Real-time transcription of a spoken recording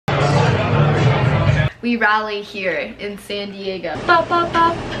we rally here in San Diego. Bop, bop,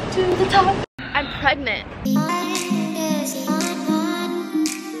 bop, to the top. I'm pregnant.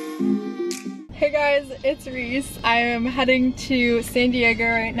 Hey guys, it's Reese. I am heading to San Diego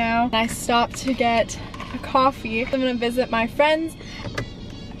right now. I stopped to get a coffee. I'm gonna visit my friends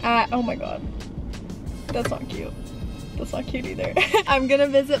at, oh my god, that's not cute. That's not cute either. I'm gonna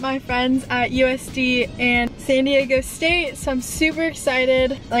visit my friends at USD and San Diego State, so I'm super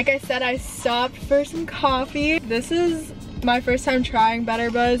excited. Like I said, I stopped for some coffee. This is my first time trying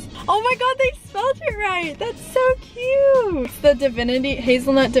Better Buzz. Oh my god, they spelled it right! That's so cute! It's the Divinity,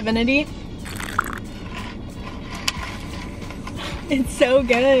 Hazelnut Divinity. It's so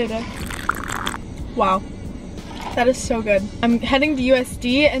good. Wow. That is so good. I'm heading to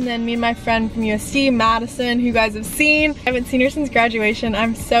USD and then me and my friend from USD, Madison, who you guys have seen. I haven't seen her since graduation.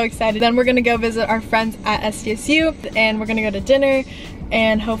 I'm so excited. Then we're gonna go visit our friends at SDSU and we're gonna go to dinner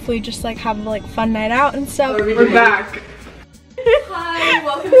and hopefully just like have a fun night out and stuff. We're back. Hi,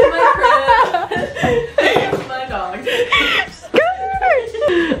 welcome to my crib. This is my dog.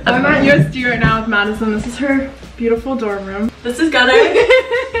 I'm at USD right now with Madison. This is her beautiful dorm room. This is Gunnar.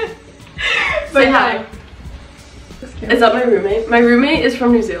 Say hi. Is that my roommate? My roommate is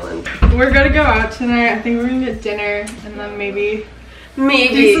from New Zealand. We're gonna go out tonight. I think we're gonna get dinner and then maybe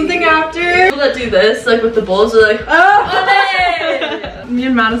do something after. People that do this, like with the bowls, are like, oh, hey! Me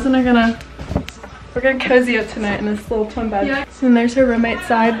and Madison are gonna cozy up tonight in this little twin bed. Yeah. And there's her roommate's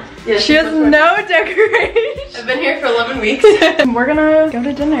side. Yeah, she has no decoration. I've been here for 11 weeks. We're gonna go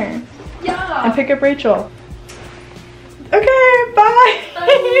to dinner. Yeah. And pick up Rachel. Okay, bye.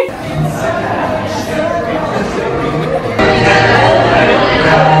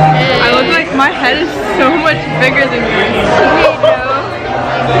 I look like my head is so much bigger than yours.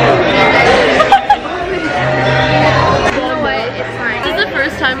 You know what? It's fine. This is the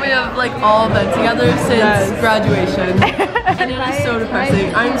first time we have all been together since graduation. And it is so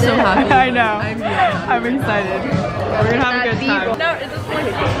depressing. I'm so happy. I know. I'm excited. We're gonna have a good time. No, it's just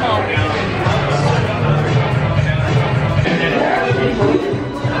like small.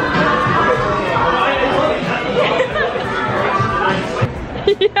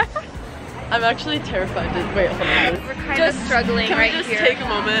 Yeah. I'm actually terrified to wait. Hold on. We're kind of struggling right here. Can we just take a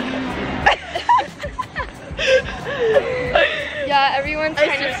moment? Yeah, everyone's kind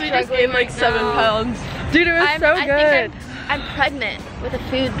of seriously struggling. just gained like 7 pounds. Dude, it was so good. I'm pregnant with a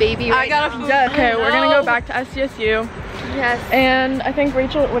food baby right I got a now. food. Yeah, okay, we're gonna go back to SDSU. Yes. And I think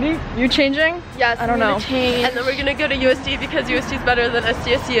Rachel, what are you changing? Yes. I don't know. Change. And then we're gonna go to USD because USD is better than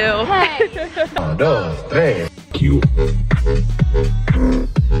SDSU. Hey. 1, 2, 3. Cute.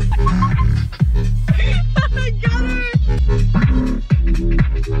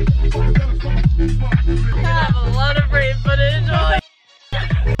 I have a lot of brain footage.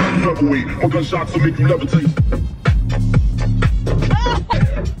 Wait, one gunshots will make you levitate.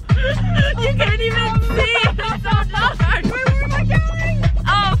 You can't even see. It's so dark. Wait, where am I going?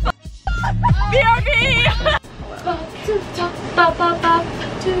 Oh, BRB. Bop to the top, bop, bop, bop,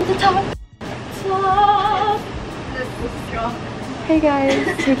 to the top, top. Hey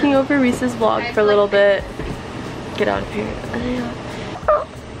guys, taking over Reese's vlog for a little bit. Get out of here.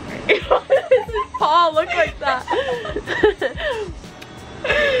 Paul, look like that.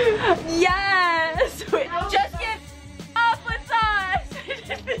 Yes! Wait, just get off with us!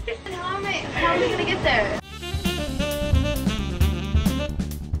 How am I gonna get there?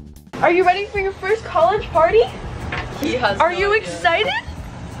 Are you ready for your first college party? He has Are no you idea. excited?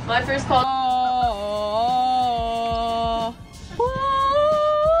 My first call.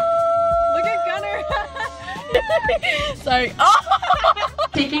 Look at Gunnar. Sorry. Oh!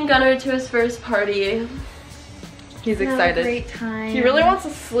 Taking Gunnar to his first party. He's Have a excited. great time. He really wants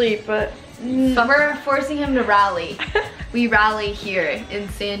to sleep, but But we're forcing him to rally. We rally here in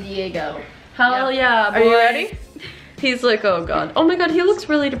San Diego. Hell yeah, boy. Are you ready? He's like, oh god. Oh my god, he looks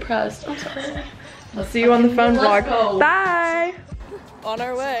really depressed. I'm sorry. I'll see you on the phone Let's vlog. go. Bye. On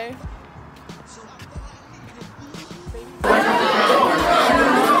our way.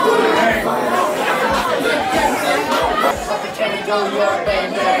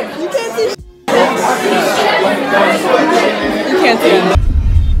 You can't see. You can't see it.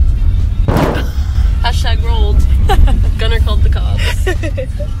 Hashtag rolled. Gunnar called the cops.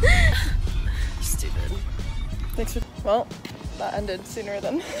 Stupid. Thanks for. Well, that ended sooner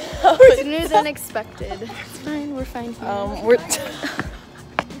than. Sooner than expected. It's fine, we're fine here.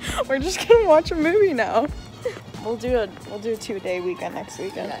 We're just gonna watch a movie now. We'll do a 2-day weekend next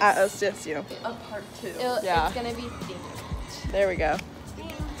weekend at SDSU. A part 2. Yeah. It's gonna be themed. There we go.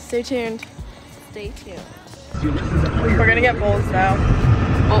 Stay tuned. Stay tuned. We're gonna get bowls now.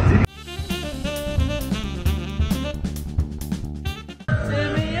 Oh.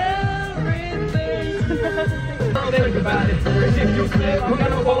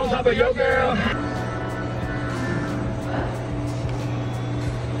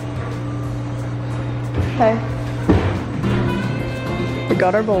 Okay. We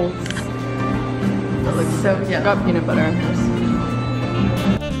got our bowls. That looks so cute. Got peanut butter in hers.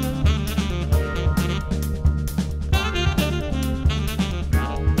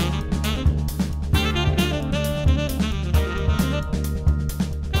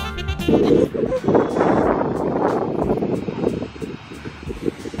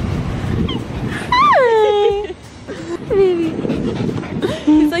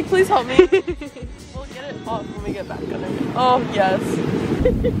 He's like, please help me. We'll get it off when we get back on it. Oh, yes.